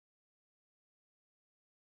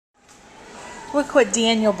Look what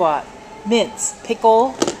Daniel bought. Mints,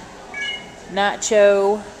 pickle,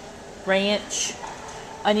 nacho, ranch,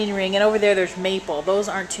 onion ring, and over there's maple. Those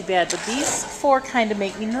aren't too bad, but these 4 kind of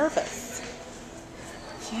make me nervous.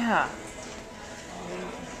 Yeah.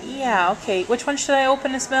 Yeah, okay. Which one should I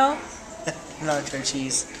open and smell? Nacho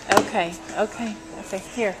cheese. Okay,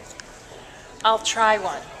 here. I'll try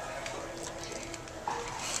one.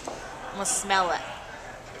 I'm gonna smell it.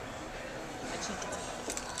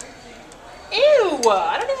 Ew!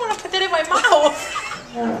 I don't even want to put that in my mouth.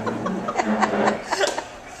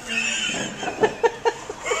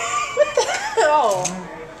 What the hell?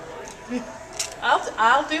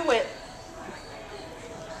 I'll do it.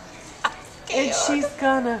 And she's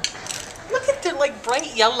gonna. Look at they're like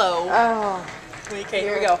bright yellow. Oh. Okay,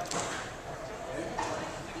 here we go.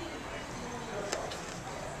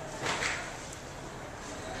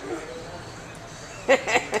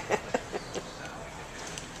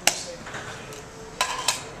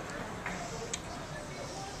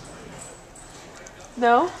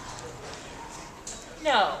 No?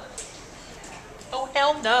 No. Oh,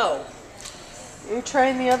 hell no. You're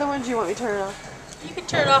trying the other ones? You want me to turn it off? You can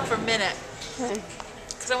turn it off for a minute. Okay.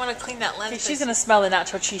 Because I want to clean that lens. Okay, she's going to smell the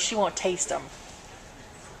nacho cheese. She won't taste them.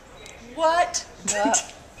 What? You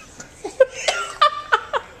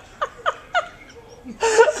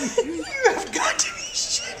have got to be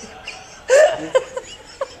shitting me.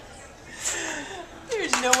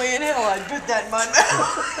 There's no way in hell I'd put that in my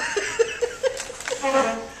mouth.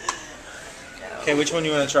 Okay, which one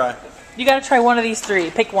you want to try? You got to try one of these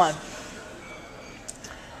 3. Pick one.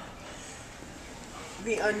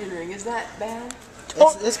 The onion ring, is that bad?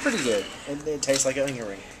 It's pretty good. It tastes like an onion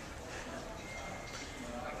ring.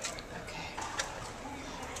 Okay.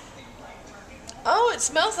 Oh, it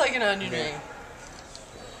smells like an onion ring.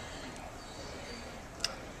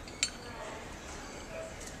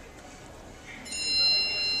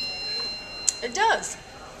 It does.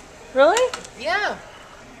 Really? Yeah.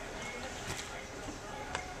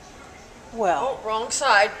 Well. Oh, wrong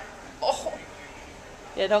side. Oh.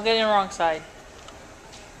 Yeah, don't get in the wrong side.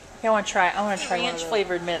 Okay, I want to try one of Ranch those.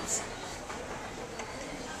 Flavored mints.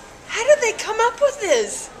 How did they come up with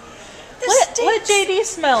this? Let JD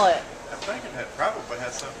smell it. I think it probably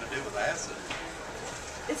has something to do with acid.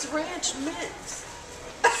 It's ranch mints.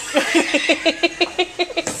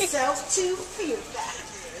 Self to fear that.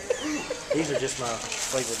 These are just my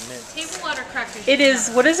flavored mints. Table water crackers. It is,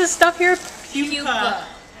 what is this stuff here? Pupa.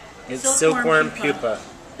 It's silkworm pupa.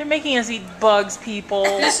 They're making us eat bugs, people.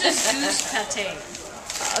 This is goose pate.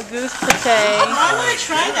 A goose pate. I want to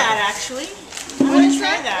try that actually. I want to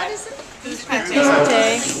try that. What is it? Goose pate.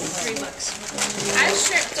 Pate. $3. I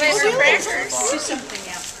shrimp flavored crackers. Do something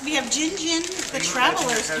else. We have Jin Jin, the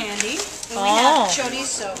traveler's candy. And we Oh. have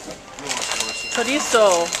chorizo.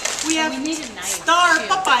 Chorizo. We have We need a knife. Star too.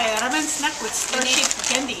 Papaya ramen snack with star-shaped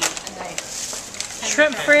candy. A knife.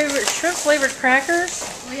 Shrimp flavored crackers.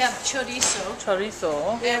 We have chorizo.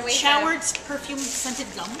 Chorizo. We have we Showered's perfume scented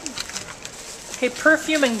gum. Okay,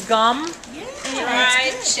 perfume and gum. Yeah.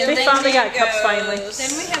 Dried chili They finally got cups finally.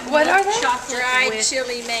 Then we have What are they? chocolate Dried with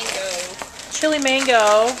chili mango. Chili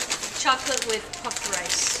mango. chocolate with puffed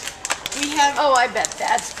rice. We have Oh, I bet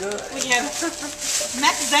that's good. we have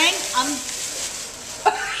Mac Zang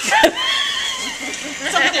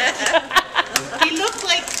They look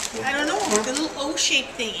like, I don't know, the little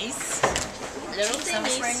O-shaped thingies. Little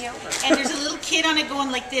thingies. And there's a little kid on it going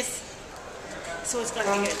like this. So it's gotta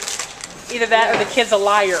be good. Either that or the kid's a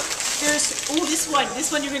liar. There's, oh, this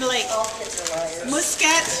one you're gonna like.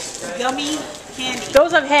 Muscat gummy candy.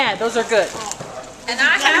 Those I've had. Those are good. And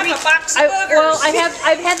I have a box of boogers.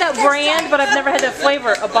 I've had that brand, but I've never had that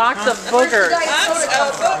flavor. A box of boogers. Box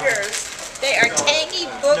of boogers. They are tangy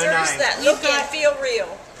boogers that look and feel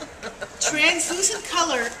real. Translucent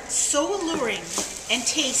color, so alluring, and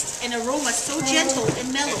taste and aroma so gentle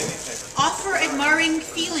and mellow, offer admiring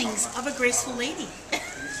feelings of a graceful lady.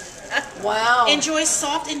 Wow. Enjoy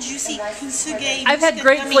soft and juicy kusuge. I've had muscat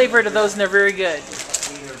great gummy. flavor to those, and they're very good.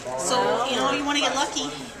 So, you know, you want to get lucky.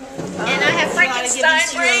 And I have You gotta give these Frankenstein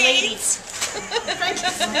to your brains.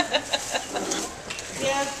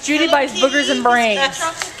 Yeah, Judy Hello buys boogers and brains.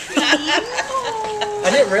 chocolate cream, I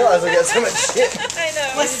didn't realize I got so much shit. I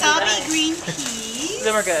know. wasabi green peas.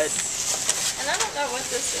 Them are good. And I don't know what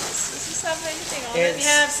this is. Does this have anything on We it? It's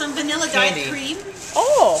have some vanilla candy. dyed cream.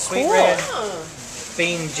 Oh, sweet cool. red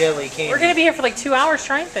bean jelly candy. We're gonna be here for like 2 hours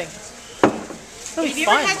trying things. It'll Have be you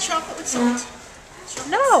ever fun. had chocolate with salt?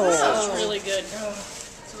 No. It's really good. So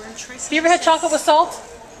we're gonna try some. Have you ever had chocolate with salt?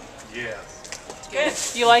 Yes. Good.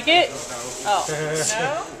 You like it? Oh.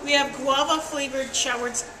 We have guava flavored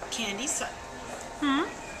showered candy. So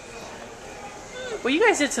Well, you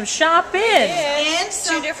guys did some shopping. And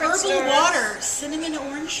some different herbal stores. water, cinnamon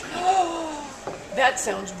orange. That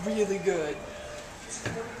sounds really good.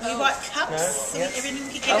 We bought cups. Yeah. Everything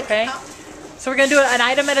we could get Okay. a cup. So we're gonna do an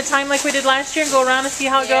item at a time like we did last year and go around and see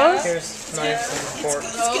how it goes. Here's knives and forks.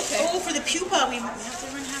 It's good. Oh, for the pupa, everyone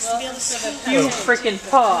has to be able to scoop. You freaking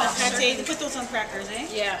paw. Pate, put those on crackers, eh?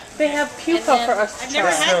 Yeah. They have pupa for us to I've never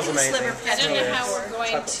try. had smells goose amazing. liver I don't pate. know how we're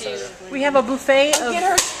going to. We have a buffet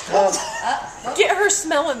of. Get her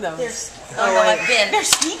smelling them. Oh, no, I've been. They're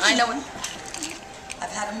sneaky. I know. I've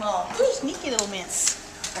had them all. Sneaky little mints.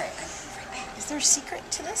 Right. Is there a secret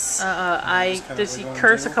to this? I did see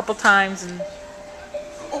curse a couple times and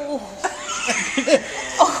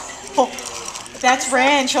That's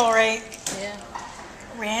ranch, all right. Yeah.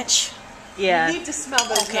 Ranch. yeah. You need to smell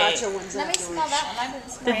those Okay. nacho ones Let me afterwards. smell that one. I didn't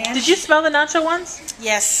smell Did you smell the nacho ones?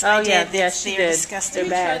 Yes, Oh, I yeah, did. yeah, she They're did. disgusting.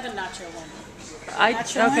 They're Try bad. the nacho one.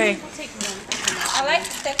 Okay. We'll take one. I like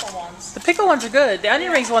the pickle ones. The pickle ones are good. The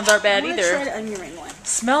onion rings ones aren't bad I'm gonna try either. the onion ring one.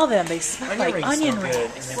 Smell them. They smell like rings onion smell rings.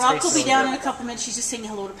 good, and they Rock taste will be so down good. in a couple minutes. She's just saying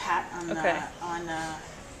hello to Pat on Okay.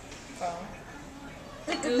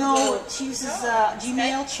 No, she uses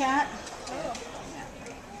Gmail chat.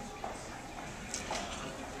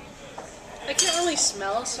 I can't really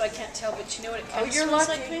smell, so I can't tell. But you know what it kind of you're smells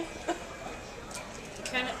lucky. like me.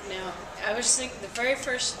 Kind of. No, I was thinking. The very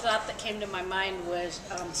first thought that came to my mind was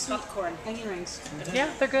popcorn. Onion rings. Yeah,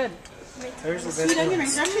 they're good. There's the Sweet best onion one.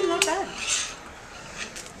 rings. Actually, not bad.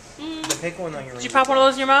 The pickle and onion Did rings. you pop one of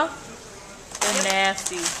those in your mouth? They're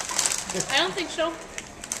nasty. I don't think so.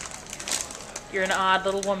 You're an odd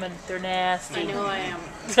little woman. They're nasty. I know I am.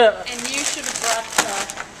 And you should have brought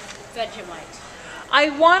Vegemite. I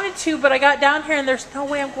wanted to, but I got down here and there's no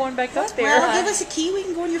way I'm going back up there. Well, give us a key. We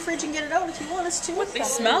can go in your fridge and get it out if you want us to. They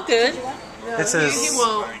smell good. It says He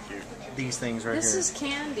won't. these things right This here. is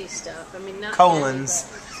candy stuff. I mean, not Colons.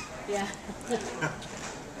 Yeah.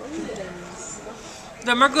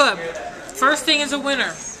 Them are good. First thing is a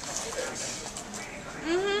winner.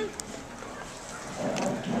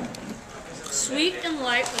 Sweet and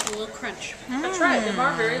light with a little crunch. That's right. Them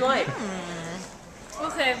are very light.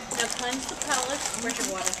 Okay, now cleanse the palate. Where's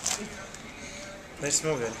your water? They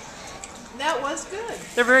smell good. That was good.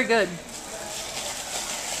 They're very good.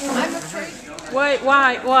 I'm afraid. Wait,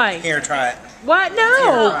 why? Here, try it. What?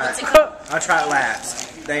 No. I'll try it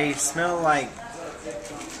last. They smell like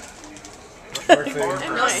bird food.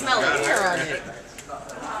 No smell of hair on it.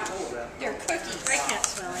 They're cookies. I can't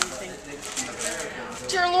smell anything.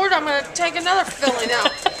 Dear Lord, I'm going to take another filling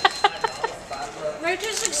out. They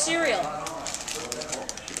taste like cereal.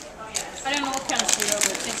 I don't know what kind of cereal,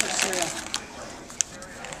 but it tastes like cereal.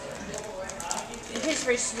 It tastes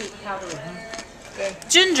very sweet, powdery.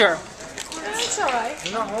 Ginger. That's all right.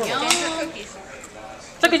 They're not horrible. Ginger cookies.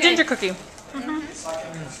 It's like a ginger cookie.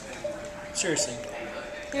 Seriously.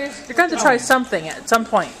 You're going to try something at some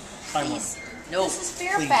point. Try one. No. This is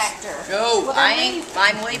Fear Factor. No.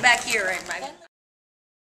 I'm way back here. And my